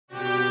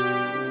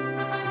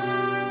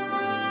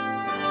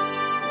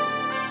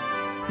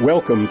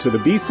Welcome to the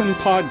Beeson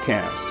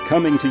Podcast,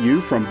 coming to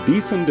you from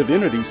Beeson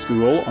Divinity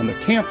School on the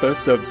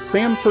campus of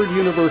Samford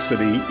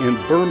University in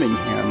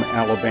Birmingham,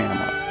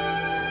 Alabama.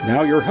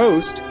 Now your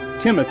host,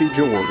 Timothy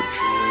George.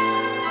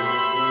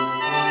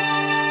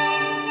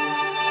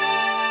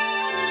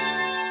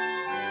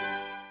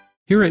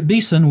 Here at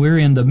Beeson, we're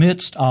in the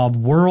midst of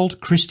World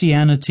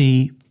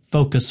Christianity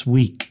Focus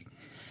Week.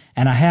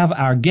 And I have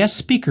our guest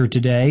speaker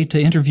today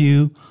to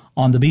interview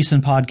on the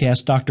Beeson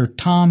Podcast, Dr.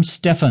 Tom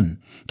Stephan.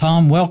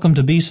 Tom, welcome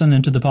to Beeson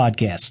and to the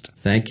podcast.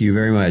 Thank you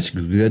very much.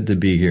 Good to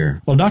be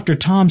here. Well, Dr.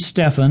 Tom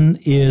Stephan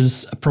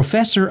is a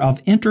professor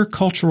of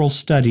intercultural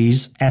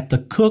studies at the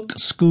Cook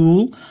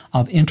School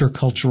of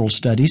Intercultural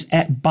Studies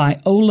at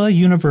Biola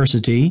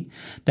University.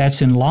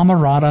 That's in La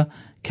Mirada,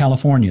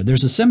 California.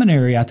 There's a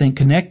seminary, I think,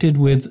 connected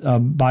with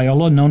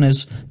Biola known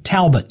as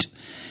Talbot.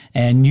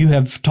 And you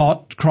have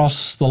taught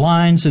across the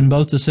lines in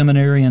both the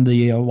seminary and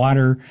the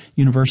wider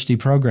university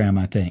program,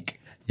 I think.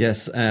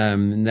 Yes,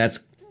 and that's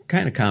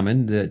kind of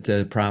common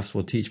that profs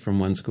will teach from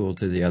one school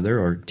to the other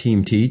or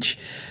team teach.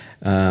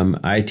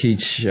 I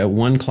teach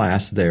one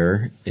class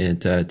there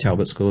at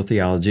Talbot School of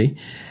Theology,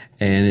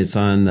 and it's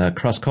on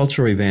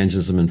cross-cultural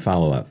evangelism and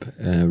follow-up,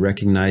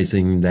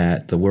 recognizing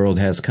that the world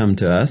has come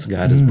to us.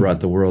 God has brought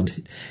the world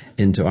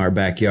into our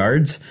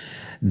backyards,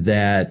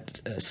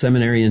 that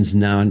seminarians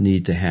now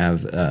need to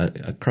have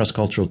a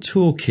cross-cultural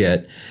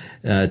toolkit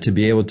to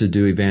be able to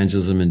do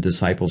evangelism and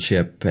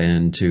discipleship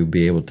and to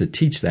be able to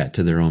teach that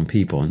to their own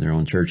people in their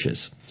own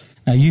churches.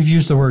 Now, you've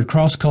used the word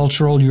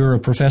cross-cultural. You're a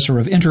professor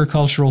of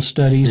intercultural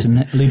studies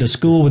and lead a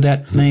school with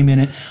that name in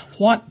it.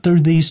 What do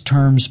these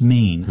terms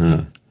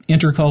mean?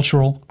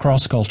 Intercultural,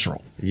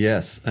 cross-cultural.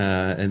 Yes,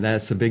 and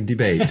that's a big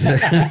debate.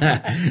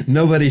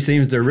 Nobody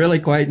seems to really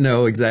quite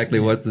know exactly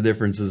what the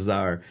differences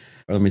are.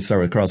 Let me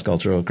start with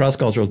cross-cultural.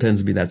 Cross-cultural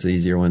tends to be, that's the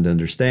easier one to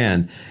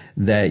understand,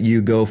 that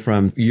you go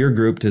from your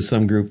group to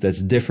some group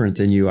that's different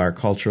than you are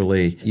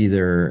culturally,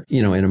 either,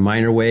 in a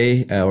minor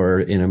way or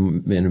in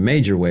a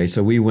major way.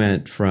 So we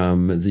went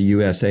from the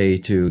USA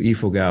to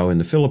Ifugao in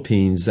the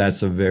Philippines.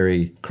 That's a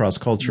very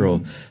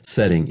cross-cultural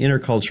setting.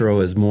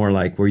 Intercultural is more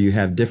like where you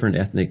have different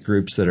ethnic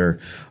groups that are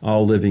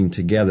all living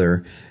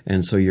together.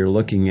 And so you're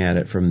looking at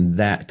it from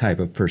that type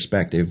of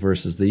perspective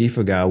versus the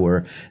Ifugao,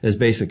 where there's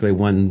basically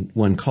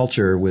one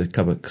culture with a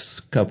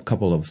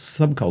couple of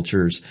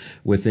subcultures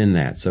within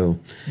that. So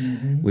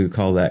we would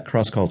call that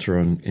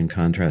cross-cultural in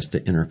contrast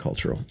to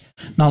intercultural.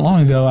 Not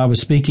long ago, I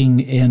was speaking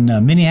in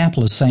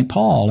Minneapolis, St.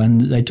 Paul,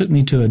 and they took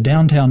me to a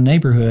downtown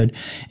neighborhood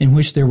in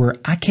which there were,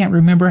 I can't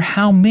remember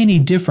how many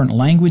different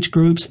language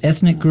groups,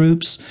 ethnic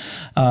groups.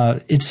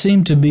 It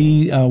seemed to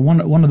be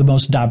one of the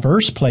most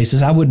diverse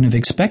places. I wouldn't have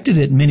expected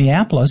it in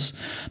Minneapolis,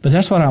 but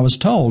that's what I was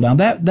told. Now,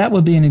 that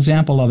would be an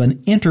example of an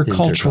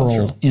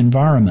intercultural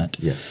environment.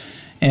 Yes.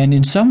 And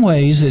in some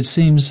ways, it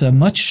seems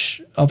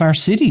much of our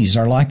cities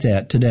are like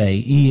that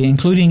today,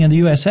 including in the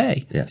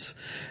USA. Yes.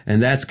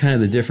 And that's kind of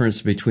the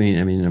difference between,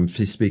 I'm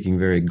speaking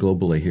very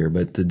globally here,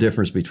 but the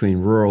difference between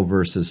rural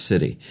versus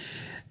city.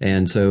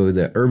 And so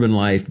the urban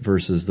life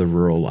versus the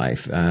rural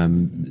life.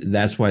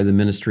 That's why the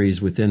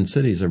ministries within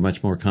cities are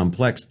much more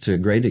complex to a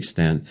great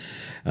extent.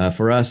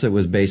 For us, it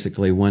was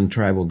basically one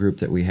tribal group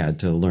that we had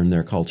to learn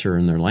their culture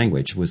and their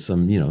language with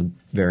some,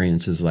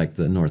 variances like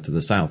the north to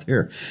the south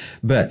here.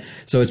 But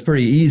so it's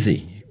pretty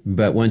easy.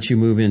 But once you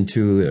move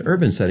into an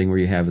urban setting where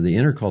you have the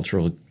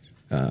intercultural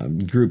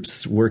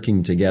groups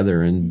working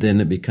together, and then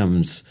it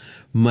becomes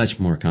much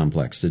more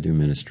complex to do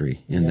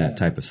ministry in that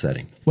type of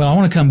setting. Well, I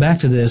want to come back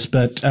to this,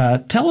 but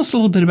tell us a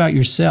little bit about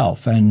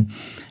yourself and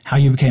how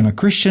you became a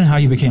Christian, how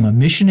you became a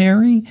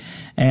missionary,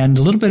 and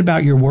a little bit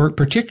about your work,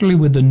 particularly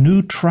with the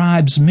New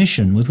Tribes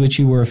Mission, with which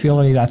you were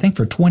affiliated, I think,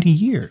 for 20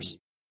 years.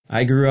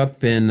 I grew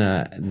up in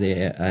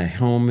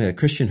a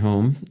Christian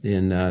home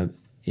in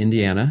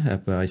Indiana,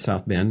 up by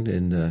South Bend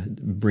in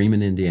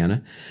Bremen,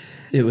 Indiana.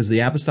 It was the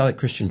Apostolic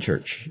Christian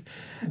Church,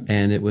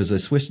 and it was a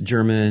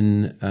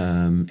Swiss-German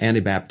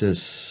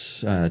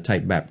Anabaptist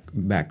type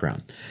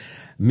background.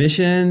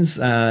 Missions,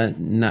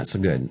 not so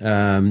good.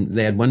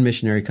 They had one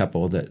missionary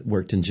couple that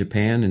worked in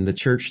Japan, and the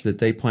church that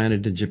they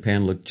planted in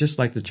Japan looked just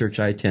like the church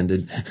I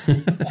attended,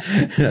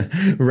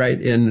 right?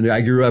 And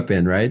I grew up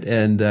in, right?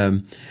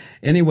 And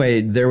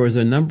anyway, there was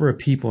a number of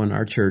people in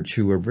our church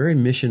who were very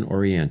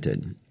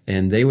mission-oriented,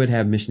 and they would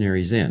have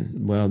missionaries in.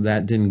 Well,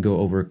 that didn't go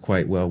over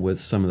quite well with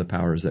some of the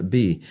powers that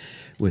be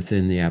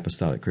within the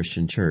Apostolic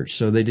Christian Church.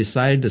 So they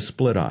decided to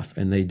split off,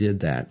 and they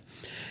did that.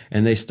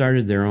 And they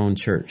started their own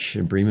church,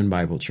 Bremen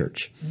Bible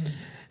Church.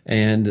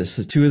 And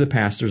so two of the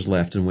pastors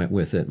left and went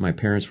with it. My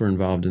parents were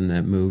involved in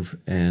that move,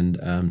 and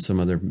some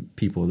other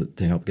people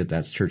to help get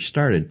that church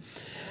started.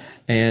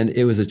 And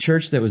it was a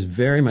church that was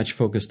very much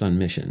focused on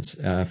missions.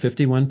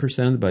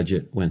 51% of the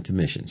budget went to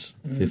missions,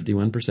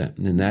 51%.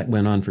 And that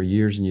went on for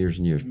years and years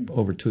and years,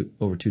 over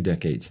two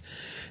decades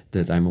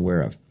that I'm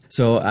aware of.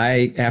 So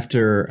let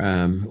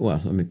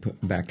me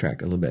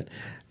backtrack a little bit.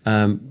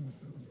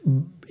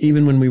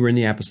 even when we were in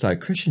the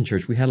Apostolic Christian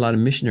Church, we had a lot of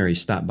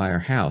missionaries stop by our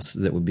house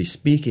that would be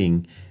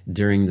speaking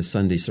during the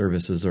Sunday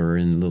services or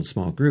in little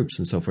small groups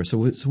and so forth.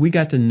 So we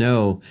got to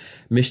know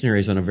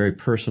missionaries on a very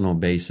personal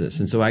basis.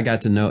 And so I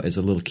got to know as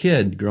a little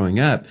kid growing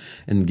up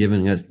and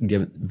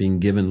being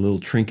given little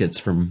trinkets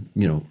from,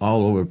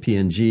 all over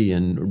PNG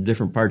and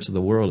different parts of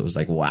the world. It was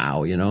like,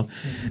 wow,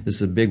 this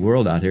is a big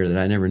world out here that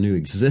I never knew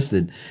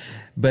existed.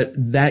 But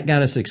that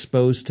got us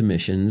exposed to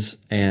missions,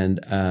 and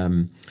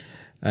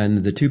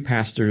the two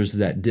pastors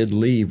that did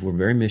leave were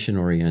very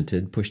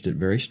mission-oriented, pushed it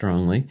very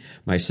strongly.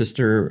 My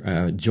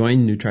sister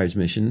joined New Tribes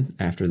Mission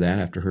after that,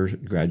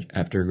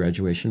 after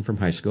graduation from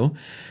high school,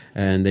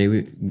 and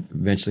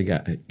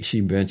she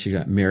eventually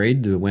got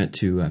married. They went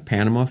to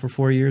Panama for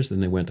 4 years,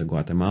 then they went to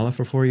Guatemala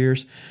for 4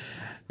 years.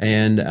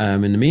 And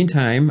in the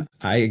meantime,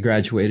 I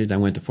graduated. I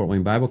went to Fort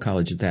Wayne Bible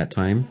College at that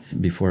time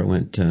before it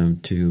went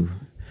to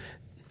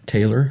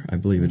Taylor, I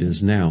believe it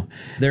is now.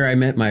 There I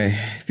met my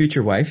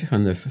future wife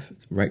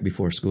right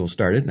before school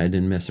started. I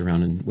didn't mess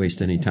around and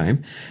waste any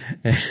time.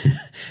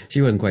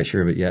 She wasn't quite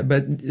sure of it yet,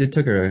 but it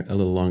took her a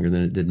little longer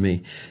than it did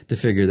me to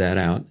figure that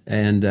out.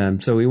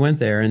 And so we went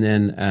there, and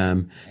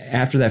then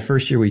after that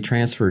first year, we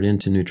transferred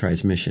into New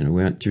Tribes Mission.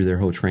 We went through their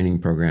whole training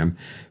program,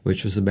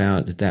 which was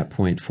about, at that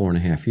point,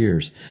 4.5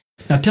 years.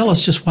 Now tell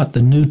us just what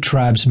the New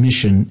Tribes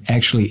Mission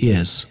actually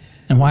is.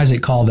 And why is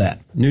it called that?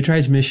 New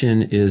Tribes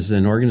Mission is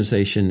an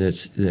organization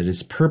that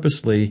is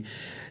purposely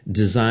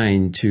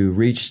designed to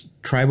reach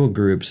tribal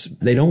groups.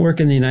 They don't work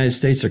in the United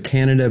States or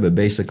Canada, but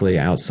basically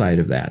outside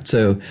of that.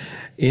 So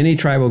any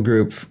tribal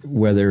group,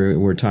 whether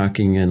we're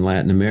talking in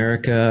Latin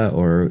America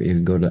or you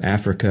go to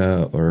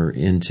Africa or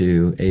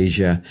into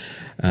Asia,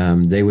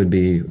 they would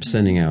be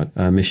sending out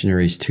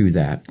missionaries to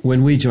that.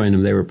 When we joined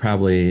them, they were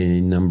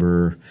probably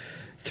number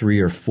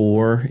 3 or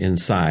 4 in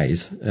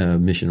size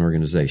mission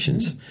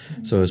organizations.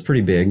 So it was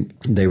pretty big.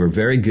 They were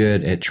very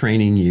good at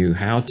training you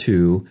how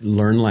to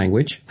learn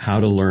language, how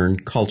to learn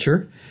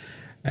culture.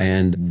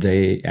 And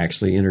they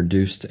actually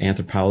introduced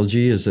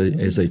anthropology as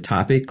a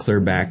topic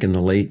clear back in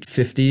the late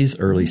 50s,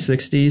 early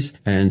 60s.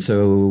 And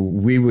so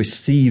we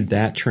received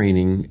that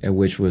training,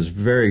 which was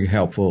very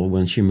helpful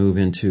once you move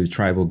into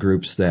tribal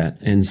groups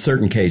that, in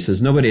certain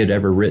cases, nobody had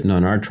ever written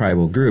on our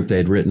tribal group. They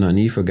had written on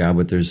Ifugao,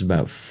 but there's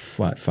about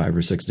 5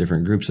 or 6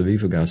 different groups of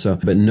Ifugao. So,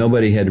 but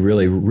nobody had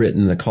really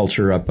written the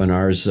culture up on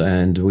ours.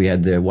 And we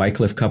had the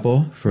Wycliffe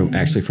couple from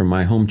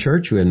my home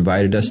church who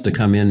invited us to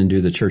come in and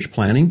do the church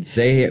planning.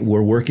 They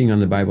were working on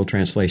the Bible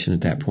translation at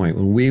that point.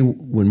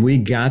 When we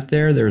got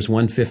there, there was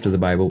 1/5 of the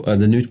Bible, 1/5 of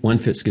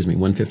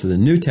the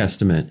New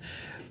Testament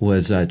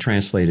was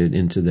translated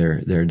into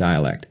their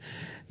dialect.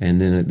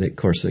 And then, of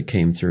course, it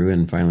came through,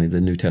 and finally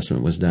the New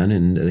Testament was done,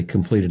 and they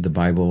completed the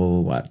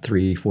Bible,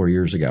 3-4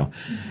 years ago.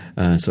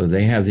 So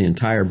they have the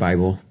entire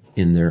Bible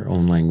in their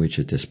own language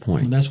at this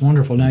point. Well, that's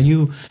wonderful. Now,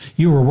 you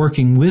were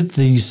working with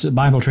these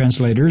Bible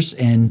translators,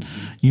 and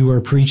you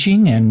were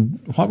preaching, and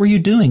what were you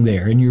doing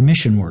there in your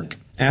mission work?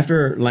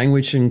 After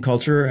language and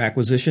culture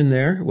acquisition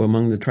there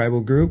among the tribal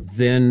group,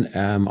 then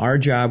our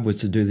job was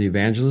to do the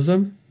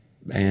evangelism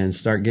and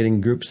start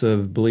getting groups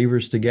of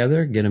believers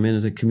together, get them into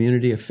the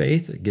community of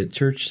faith, get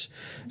church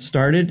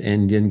started,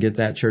 and then get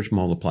that church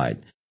multiplied.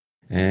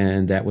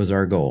 And that was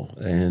our goal.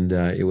 And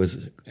it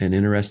was an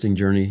interesting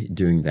journey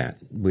doing that.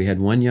 We had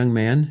one young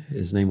man.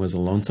 His name was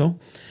Alonso.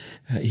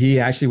 He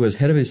actually was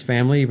head of his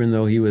family, even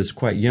though he was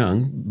quite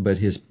young, but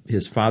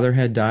his father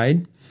had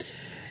died.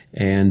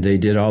 And they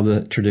did all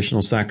the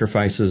traditional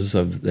sacrifices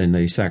and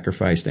they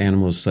sacrificed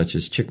animals such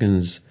as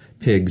chickens,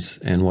 pigs,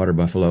 and water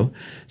buffalo,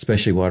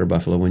 especially water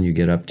buffalo when you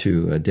get up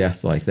to a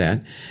death like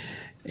that.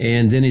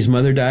 And then his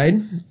mother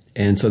died,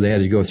 and so they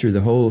had to go through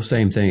the whole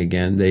same thing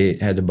again. They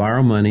had to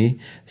borrow money,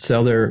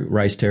 sell their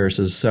rice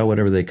terraces, sell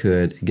whatever they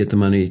could, get the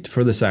money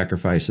for the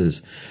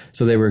sacrifices.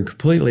 So they were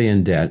completely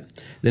in debt.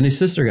 Then his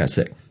sister got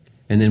sick,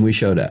 and then we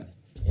showed up.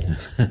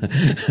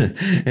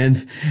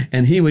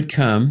 and he would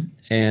come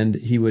and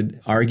he would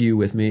argue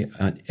with me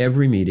at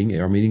every meeting.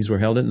 Our meetings were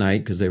held at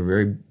night because they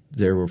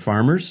were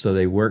farmers, so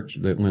they worked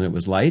when it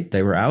was light,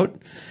 they were out,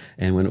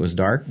 and when it was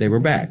dark, they were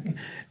back.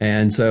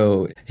 And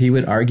so he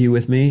would argue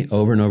with me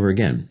over and over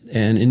again.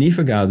 And in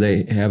Ifugao,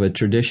 they have a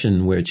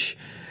tradition which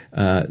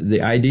the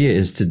idea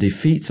is to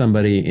defeat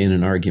somebody in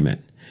an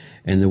argument.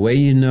 And the way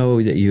you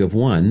know that you have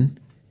won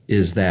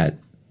is that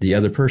the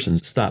other person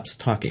stops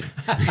talking.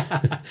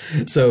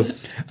 So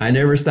I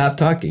never stopped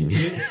talking.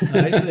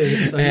 I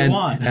see. So you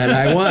won. And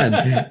I won.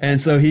 And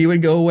so he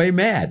would go away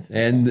mad.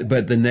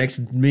 But the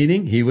next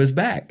meeting, he was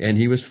back. And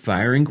he was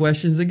firing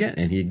questions again.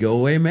 And he'd go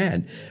away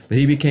mad. But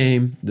he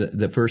became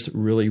the first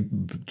really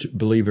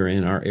believer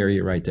in our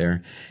area right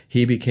there.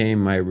 He became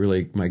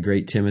my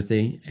great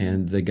Timothy.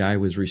 And the guy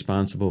was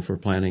responsible for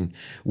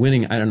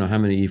winning, I don't know how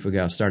many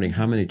Ifugao, starting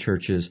how many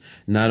churches,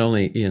 not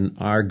only in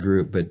our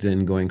group, but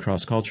then going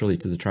cross-culturally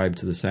to the tribe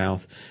to the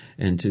south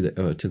and to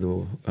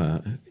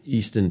the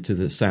east and to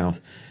the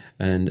south,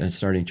 and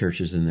starting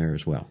churches in there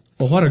as well.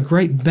 Well, what a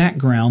great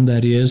background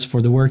that is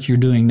for the work you're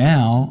doing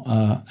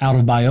now out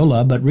of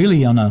Biola, but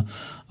really on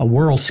a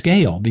world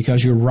scale,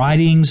 because your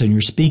writings and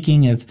your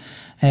speaking have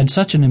had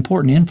such an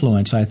important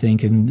influence, I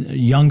think, in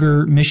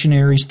younger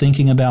missionaries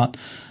thinking about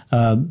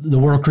the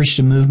world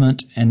Christian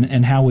movement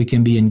and how we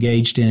can be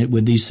engaged in it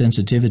with these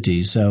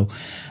sensitivities. So,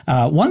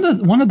 one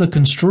of the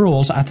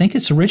construals, I think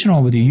it's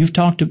original with you. You've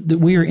talked that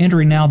we are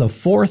entering now the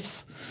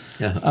fourth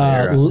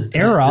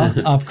era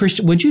of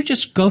Christian. Would you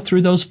just go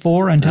through those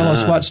four and tell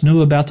us what's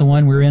new about the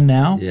one we're in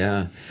now?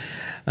 Yeah.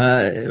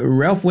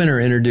 Ralph Winter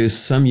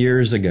introduced some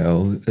years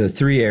ago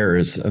 3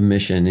 eras of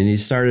mission, and he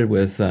started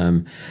with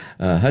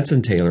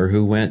Hudson Taylor,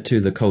 who went to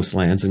the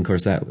coastlands, and of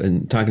course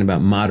and talking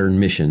about modern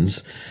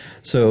missions.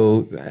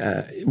 So,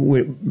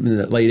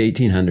 the late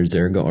 1800s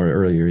there, or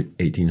earlier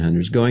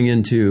 1800s, going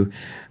into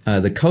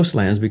the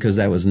coastlands, because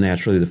that was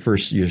naturally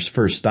your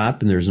first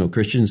stop, and there's no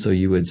Christians, so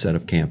you would set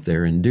up camp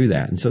there and do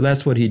that. And so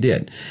that's what he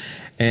did.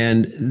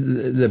 And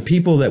the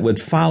people that would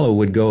follow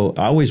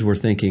always were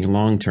thinking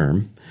long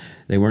term.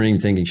 They weren't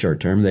even thinking short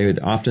term. They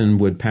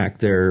would pack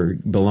their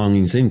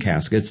belongings in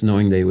caskets,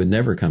 knowing they would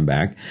never come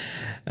back.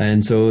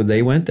 And so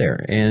they went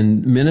there.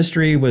 And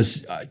ministry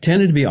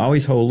tended to be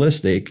always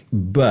holistic,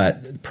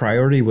 but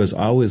priority was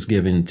always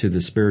given to the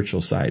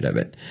spiritual side of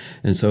it.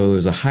 And so it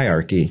was a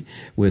hierarchy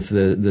with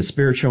the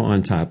spiritual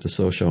on top, the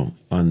social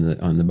on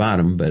the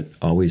bottom, but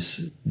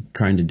always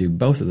trying to do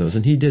both of those.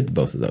 And he did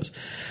both of those.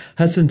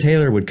 Hudson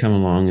Taylor would come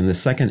along in the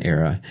second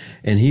era,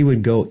 and he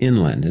would go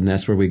inland, and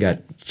that's where we got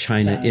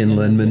China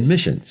Inland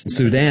Missions,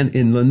 Sudan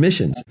Inland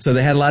Missions. So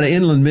they had a lot of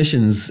inland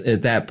missions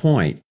at that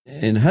point.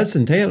 And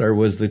Hudson Taylor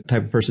was the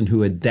type of person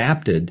who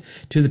adapted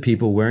to the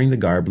people, wearing the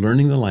garb,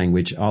 learning the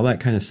language, all that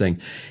kind of thing.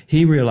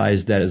 He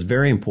realized that it's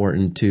very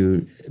important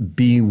to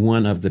be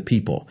one of the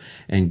people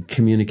and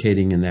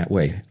communicating in that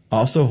way.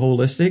 Also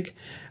holistic.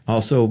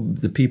 Also,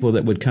 the people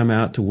that would come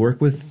out to work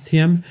with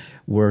him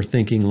were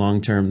thinking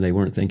long-term. They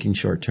weren't thinking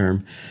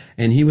short-term.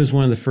 And he was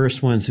one of the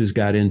first ones who's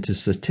got into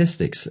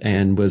statistics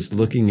and was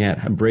looking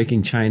at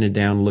breaking China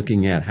down,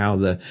 looking at how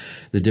the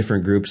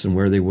different groups and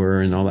where they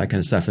were and all that kind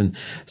of stuff. And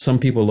some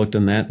people looked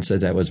on that and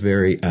said that was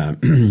very,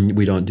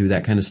 we don't do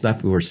that kind of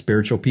stuff. We're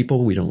spiritual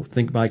people. We don't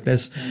think like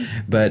this.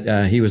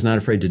 But he was not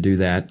afraid to do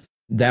that.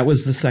 That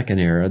was the second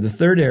era. The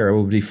third era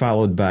would be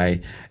followed by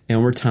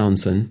Elmer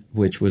Townsend,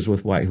 which was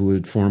with who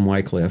would form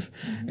Wycliffe,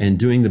 and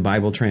doing the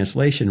Bible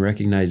translation,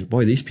 recognized,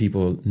 boy, these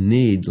people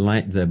need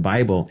the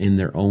Bible in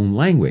their own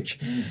language.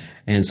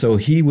 And so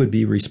he would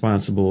be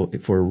responsible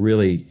for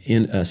really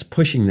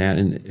pushing that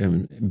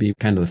and be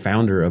kind of the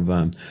founder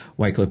of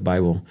Wycliffe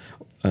Bible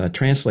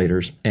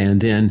translators.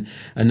 And then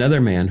another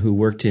man who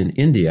worked in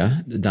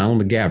India,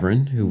 Donald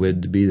McGavran, who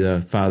would be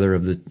the father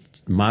of the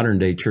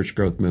modern-day church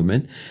growth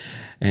movement,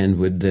 and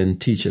would then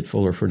teach at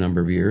Fuller for a number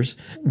of years,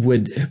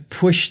 would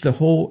push the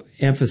whole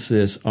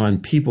emphasis on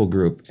people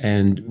group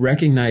and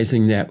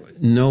recognizing that,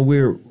 no,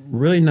 we're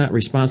really not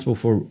responsible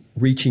for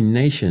reaching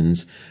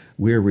nations.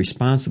 We're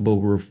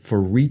responsible for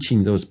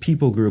reaching those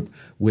people group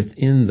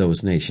within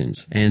those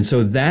nations. And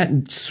so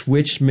that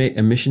switched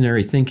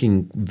missionary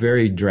thinking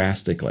very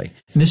drastically.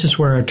 And this is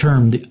where our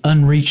term, the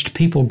unreached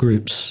people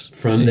groups, came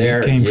from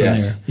there.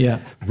 Yeah.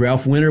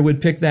 Ralph Winter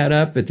would pick that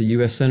up at the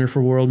U.S. Center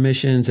for World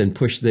Missions and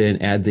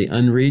add the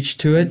unreached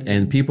to it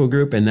and people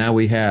group. And now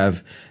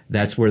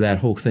that's where that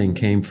whole thing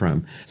came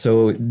from.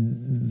 So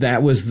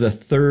that was the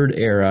third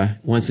era.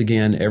 Once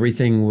again,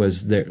 everything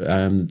was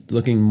there,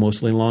 looking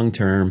mostly long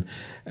term.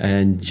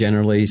 And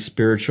generally,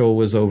 spiritual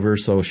was over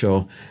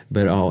social,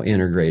 but all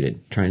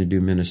integrated, trying to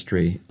do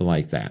ministry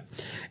like that.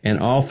 And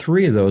all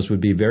three of those would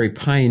be very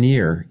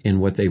pioneer in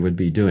what they would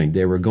be doing.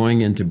 They were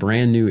going into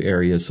brand new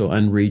areas, so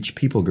unreached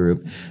people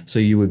group. So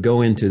you would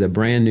go into the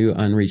brand new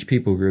unreached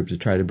people group to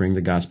try to bring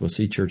the gospel,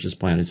 see churches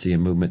planted, see a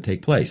movement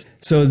take place.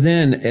 So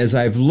then, as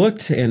I've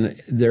looked,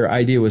 and their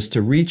idea was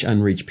to reach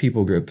unreached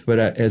people groups, but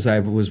as I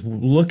was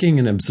looking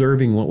and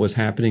observing what was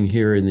happening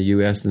here in the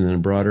U.S. and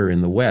then broader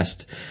in the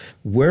West,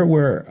 where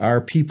were our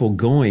people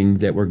going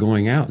that were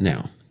going out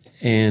now?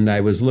 And I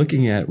was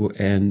looking at,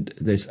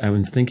 I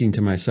was thinking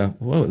to myself,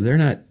 whoa, they're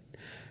not,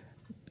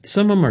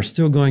 some of them are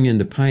still going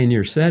into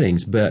pioneer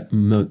settings, but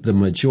the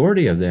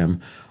majority of them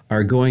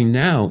are going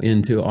now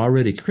into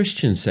already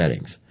Christian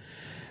settings.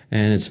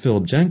 And as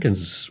Philip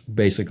Jenkins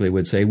basically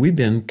would say, we've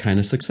been kind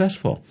of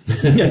successful.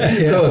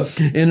 Yeah. So,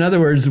 in other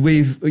words,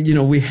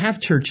 we have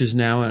churches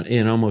now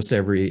in almost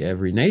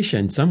every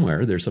nation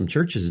somewhere. There's some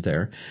churches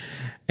there.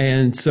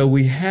 And so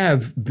we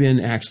have been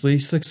actually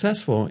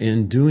successful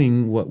in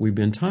doing what we've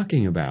been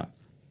talking about.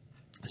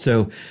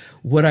 So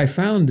what I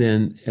found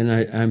then, and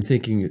I'm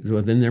thinking,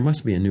 well, then there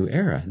must be a new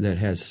era that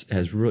has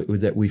really,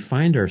 that we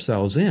find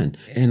ourselves in.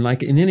 And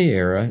like in any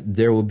era,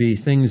 there will be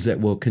things that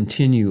will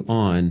continue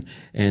on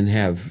and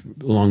have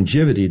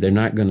longevity. They're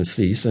not going to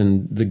cease.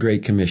 And the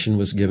Great Commission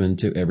was given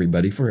to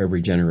everybody for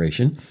every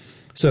generation.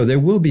 So there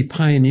will be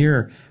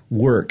pioneer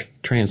work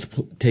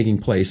taking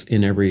place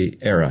in every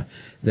era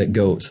that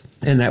goes,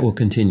 and that will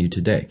continue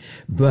today.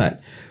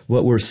 But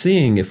what we're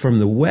seeing from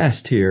the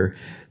West here,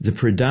 the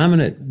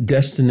predominant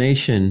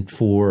destination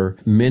for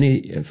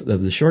many of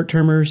the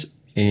short-termers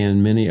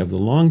and many of the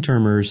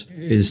long-termers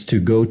is to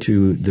go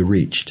to the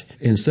reached.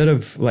 Instead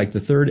of, like the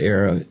third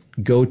era,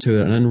 go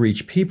to an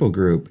unreached people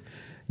group,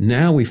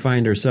 now we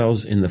find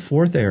ourselves in the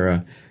fourth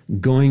era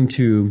going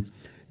to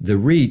the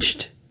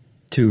reached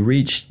to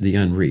reach the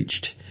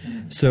unreached.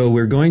 So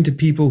we're going to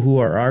people who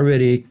are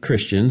already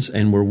Christians,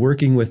 and we're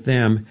working with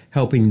them,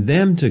 helping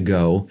them to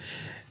go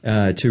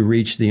to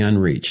reach the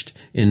unreached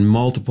in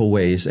multiple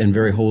ways and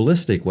very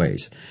holistic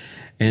ways.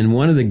 And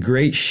one of the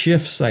great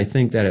shifts, I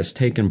think, that has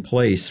taken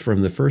place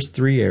from the first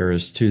three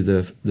eras to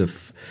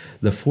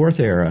the fourth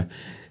era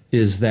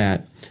is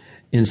that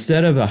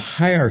instead of a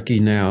hierarchy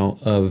now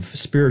of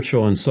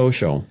spiritual and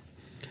social,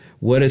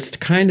 what it's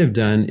kind of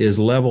done is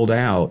leveled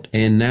out,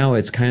 and now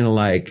it's kind of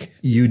like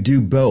you do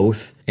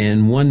both,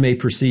 and one may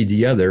precede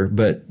the other,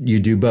 but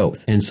you do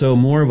both. And so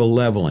more of a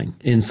leveling.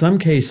 In some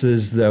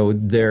cases, though,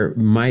 there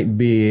might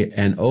be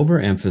an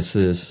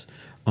overemphasis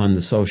on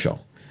the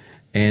social.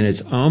 And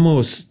it's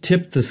almost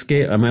tipped the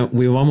scale. I mean,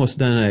 we've almost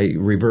done a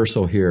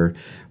reversal here,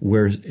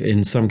 where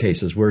in some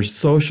cases, where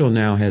social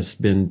now has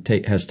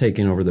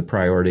taken over the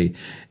priority,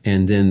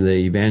 and then the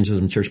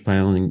evangelism, church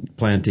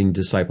planting,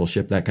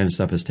 discipleship, that kind of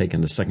stuff has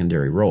taken a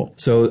secondary role.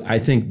 So I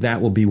think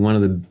that will be one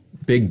of the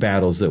big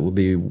battles that will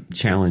be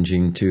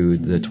challenging to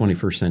the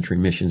 21st century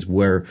missions.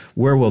 Where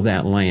will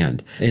that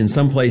land? In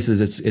some places,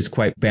 it's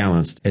quite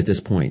balanced at this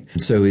point.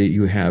 So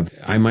you have,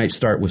 I might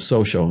start with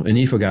social. In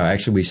Ifugao,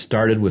 actually, we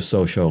started with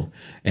social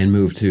and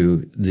moved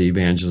to the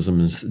evangelism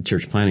and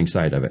church planting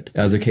side of it.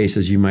 Other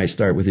cases, you might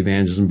start with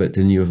evangelism, but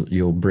then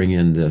you'll bring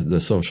in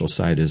the social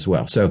side as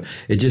well. So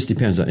it just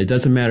depends on, it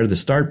doesn't matter the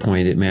start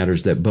point, it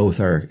matters that both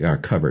are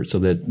covered. So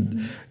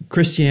that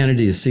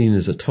Christianity is seen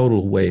as a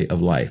total way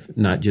of life,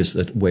 not just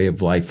a way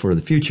of life for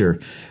the future,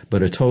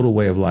 but a total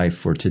way of life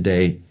for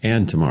today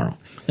and tomorrow.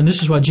 And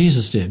this is what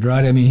Jesus did,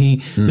 right? I mean,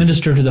 he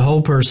ministered to the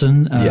whole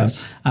person.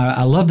 Yes.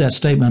 I love that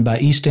statement by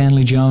E.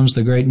 Stanley Jones,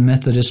 the great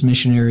Methodist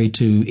missionary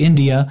to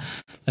India,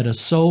 that a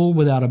soul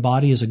without a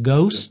body is a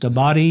ghost, a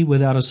body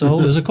without a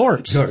soul is a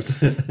corpse.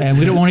 And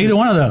we don't want either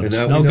one of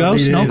those. No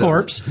ghost, no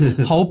corpse,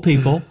 whole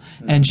people.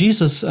 And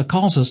Jesus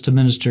calls us to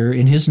minister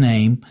in his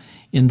name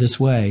in this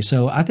way.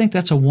 So I think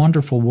that's a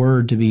wonderful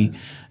word to be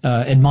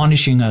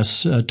admonishing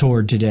us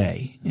toward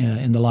today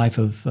in the life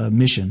of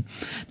mission.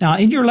 Now,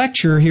 in your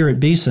lecture here at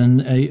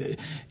Beeson,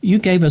 you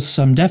gave us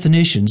some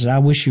definitions that I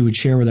wish you would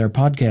share with our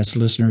podcast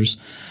listeners.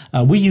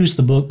 We used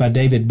the book by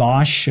David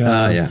Bosch,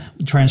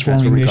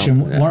 Transforming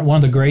Mission, one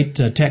of the great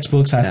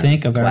textbooks, I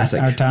think, of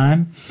our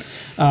time.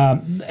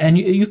 And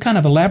you kind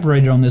of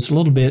elaborated on this a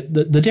little bit,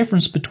 the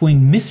difference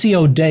between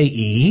Missio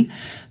Dei,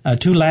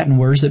 two Latin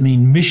words that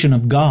mean mission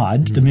of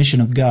God, the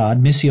mission of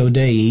God, Missio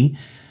Dei,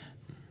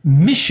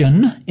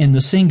 mission in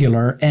the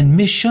singular, and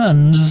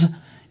missions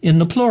in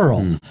the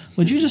plural.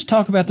 Would you just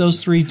talk about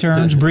those three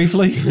terms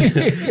briefly?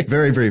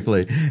 Very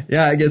briefly.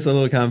 Yeah, it gets a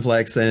little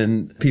complex,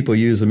 and people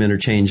use them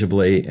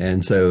interchangeably,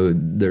 and so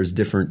there's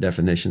different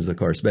definitions, of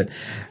course. But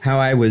how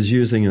I was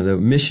using the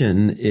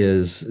mission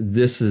is,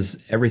 this is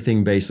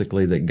everything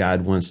basically that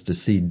God wants to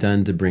see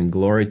done to bring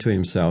glory to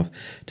himself,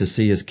 to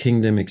see his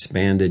kingdom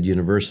expanded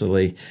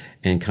universally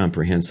and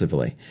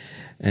comprehensively.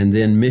 And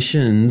then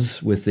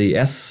missions, with the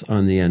S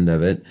on the end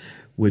of it,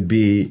 would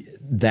be,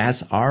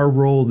 that's our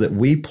role that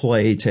we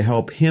play to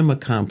help him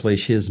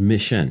accomplish his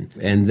mission.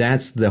 And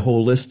that's the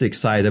holistic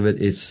side of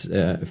it. It's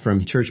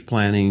from church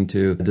planning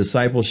to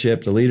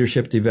discipleship to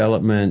leadership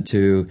development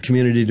to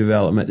community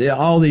development.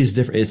 All these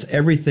different, it's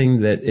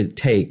everything that it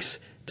takes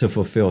to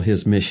fulfill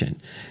his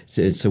mission.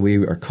 So we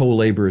are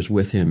co-laborers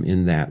with him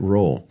in that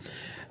role.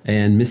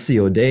 And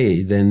Missio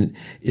Dei then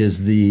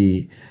is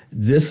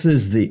this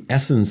is the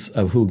essence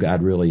of who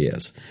God really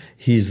is.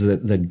 He's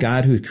the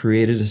God who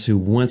created us, who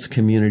wants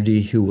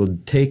community, who will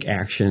take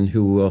action,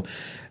 who will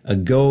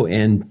go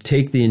and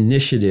take the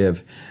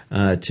initiative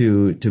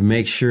to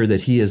make sure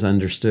that he is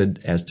understood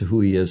as to who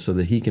he is, so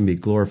that he can be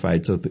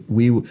glorified. So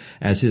we,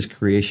 as his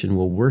creation,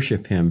 will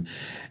worship him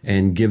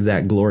and give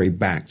that glory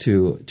back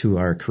to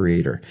our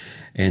Creator.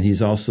 And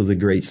he's also the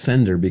great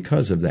sender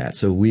because of that.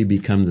 So we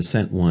become the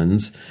sent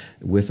ones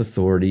with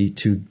authority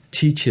to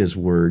teach his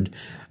word,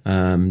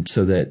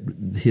 so that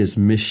his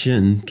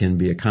mission can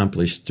be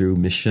accomplished through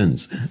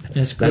missions.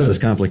 That's as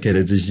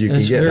complicated as you can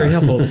get. That's very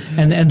helpful.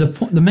 And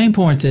the main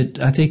point that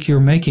I think you're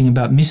making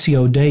about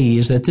Missio Dei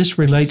is that this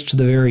relates to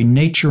the very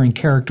nature and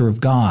character of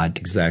God.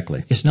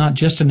 Exactly. It's not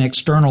just an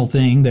external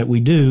thing that we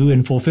do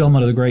in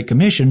fulfillment of the Great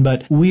Commission,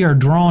 but we are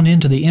drawn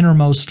into the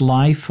innermost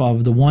life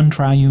of the one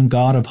triune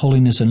God of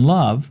holiness and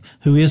love,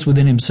 who is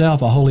within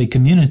himself a holy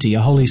community,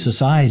 a holy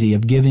society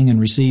of giving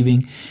and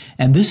receiving.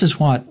 And this is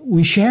what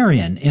we share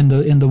in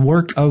the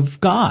work of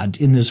God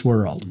in this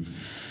world.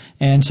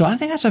 And so I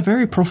think that's a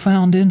very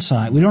profound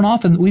insight. We don't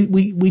often,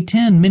 we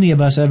tend, many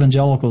of us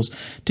evangelicals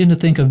tend to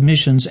think of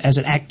missions as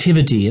an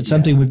activity. It's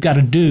something we've got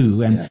to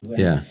do. And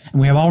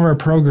we have all of our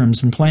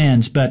programs and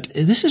plans, but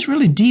this is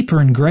really deeper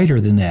and greater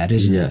than that,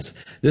 isn't it? Yes.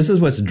 This is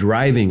what's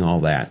driving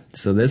all that.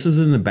 So this is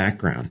in the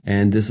background.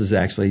 And this is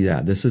actually,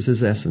 this is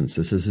his essence.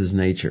 This is his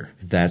nature.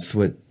 That's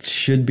what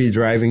should be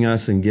driving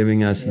us and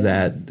giving us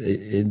that.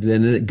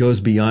 Then it goes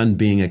beyond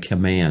being a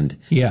command.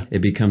 Yeah.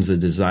 It becomes a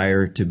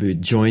desire to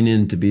join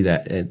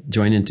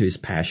into his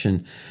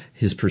passion,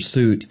 his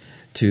pursuit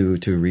to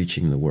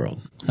reaching the world.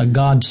 A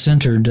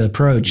God-centered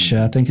approach,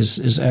 I think,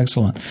 is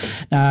excellent.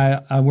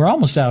 Now, we're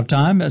almost out of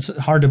time. It's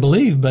hard to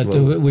believe, but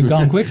we've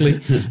gone quickly.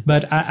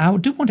 But I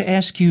do want to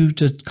ask you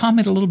to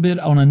comment a little bit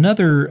on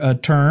another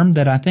term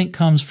that I think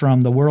comes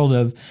from the world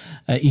of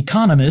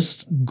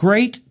economists,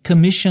 Great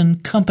Commission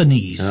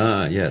companies.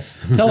 Yes.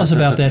 Tell us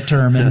about that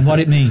term and what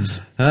it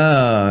means.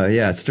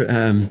 Yes.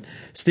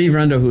 Steve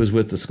Rundo, who was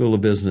with the School of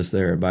Business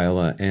there at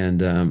Biola,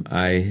 and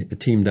I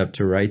teamed up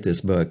to write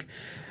this book.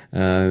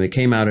 It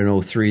came out in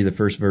 2003, the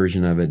first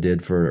version of it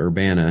did for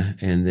Urbana,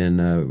 and then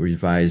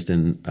revised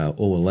in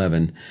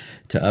 2011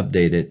 to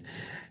update it.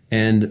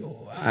 And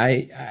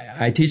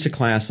I teach a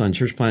class on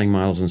church planning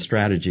models and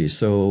strategies,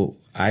 so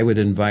I would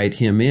invite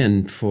him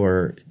in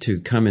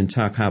to come and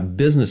talk how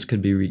business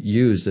could be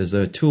used as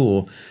a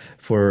tool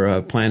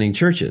for planning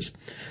churches.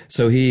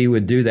 So he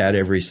would do that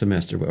every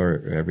semester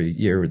or every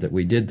year that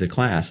we did the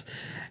class.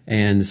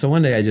 And so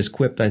one day I just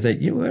quipped, I thought,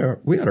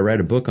 we ought to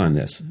write a book on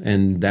this.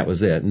 And that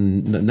was it.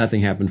 And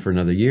nothing happened for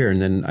another year. And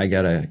then I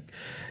got a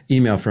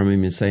email from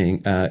him and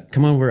saying,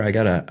 come over, I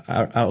got an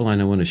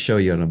outline I want to show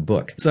you on a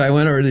book. So I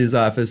went over to his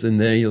office,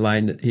 and then he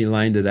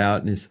lined it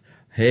out, and he said,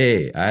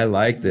 hey, I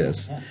like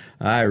this.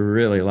 I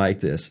really like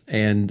this.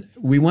 And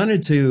we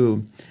wanted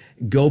to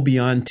go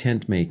beyond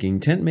tent making.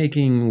 Tent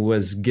making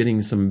was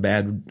getting some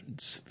bad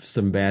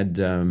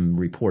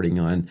reporting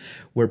on,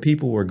 where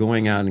people were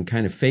going out and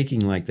kind of faking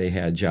like they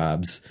had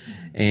jobs,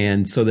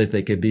 and so that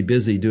they could be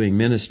busy doing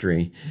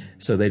ministry.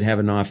 So they'd have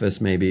an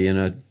office, maybe, and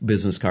a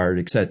business card,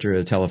 etc.,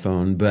 a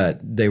telephone, but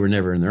they were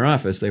never in their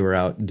office. They were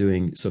out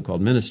doing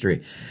so-called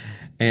ministry.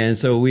 And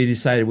so we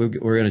decided we're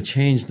going to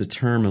change the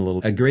term a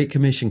little. A Great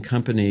Commission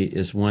company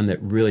is one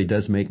that really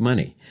does make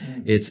money.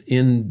 It's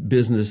in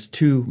business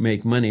to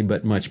make money,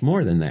 but much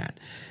more than that.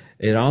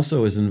 It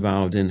also is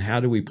involved in how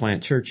do we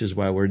plant churches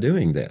while we're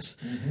doing this.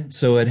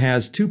 So it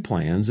has two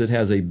plans. It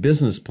has a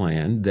business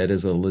plan that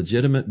is a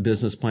legitimate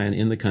business plan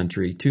in the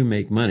country to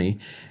make money,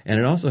 and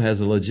it also has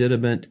a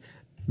legitimate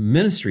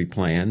ministry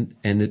plan,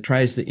 and it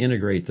tries to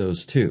integrate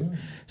those two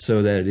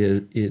so that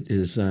it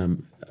is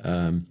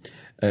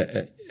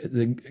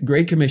the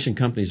Great Commission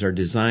companies are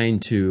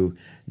designed to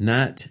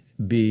not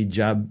be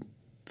job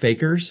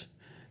fakers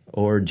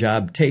or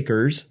job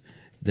takers,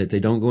 that they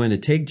don't go in to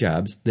take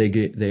jobs.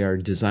 They are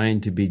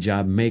designed to be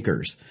job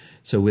makers.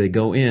 So they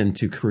go in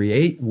to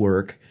create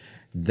work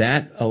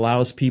that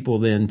allows people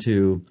then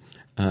to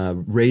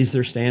raise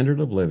their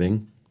standard of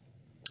living,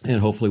 and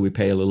hopefully we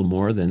pay a little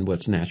more than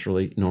what's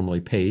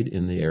normally paid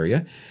in the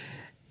area.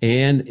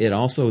 And it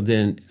also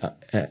then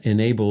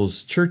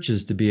enables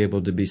churches to be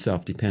able to be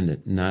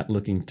self-dependent, not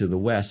looking to the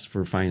West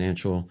for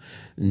financial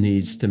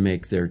needs to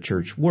make their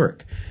church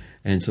work.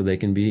 And so they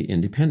can be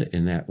independent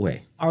in that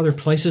way. Are there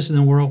places in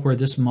the world where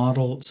this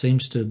model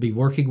seems to be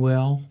working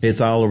well?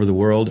 It's all over the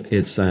world.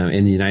 It's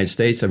in the United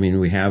States. I mean,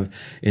 we have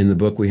in the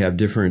book, we have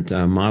different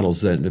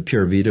models. That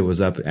Pure Vita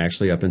was up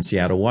in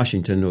Seattle,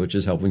 Washington, which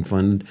is helping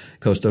fund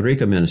Costa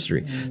Rica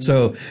ministry.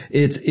 So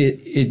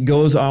it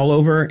goes all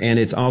over, and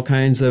it's all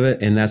kinds of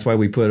it. And that's why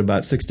we put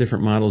about 6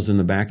 different models in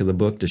the back of the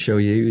book to show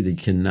you that you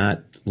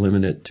cannot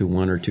limit it to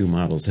 1 or 2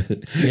 models.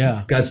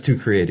 Yeah. God's too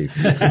creative.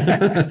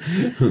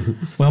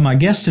 Well, my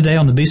guest today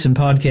on the Beeson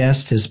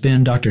Podcast has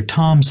been Dr.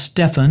 Tom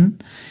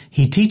Stephan.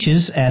 He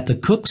teaches at the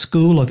Cook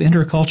School of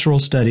Intercultural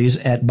Studies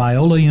at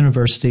Biola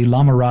University,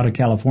 La Mirada,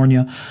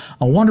 California.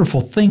 A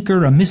wonderful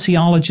thinker, a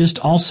missiologist,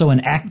 also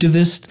an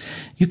activist.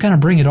 You kind of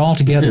bring it all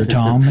together,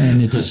 Tom,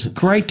 and it's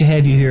great to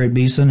have you here at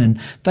Beeson,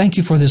 and thank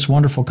you for this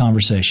wonderful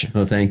conversation.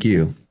 Well, thank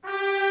you.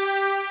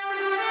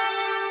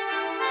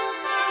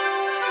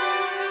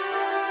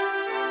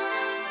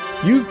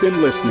 You've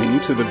been listening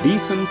to the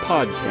Beeson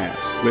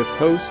Podcast with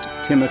host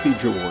Timothy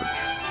George.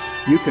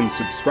 You can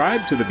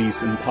subscribe to the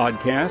Beeson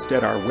Podcast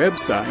at our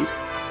website,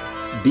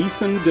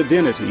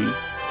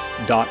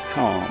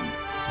 beesondivinity.com.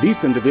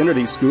 Beeson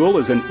Divinity School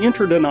is an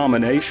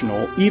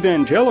interdenominational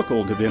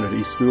evangelical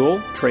divinity school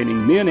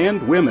training men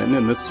and women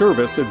in the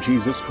service of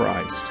Jesus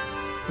Christ.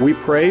 We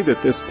pray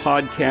that this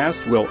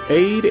podcast will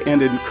aid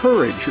and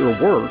encourage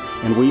your work,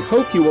 and we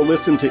hope you will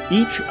listen to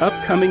each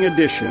upcoming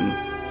edition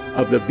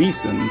of the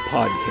Beeson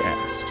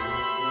Podcast.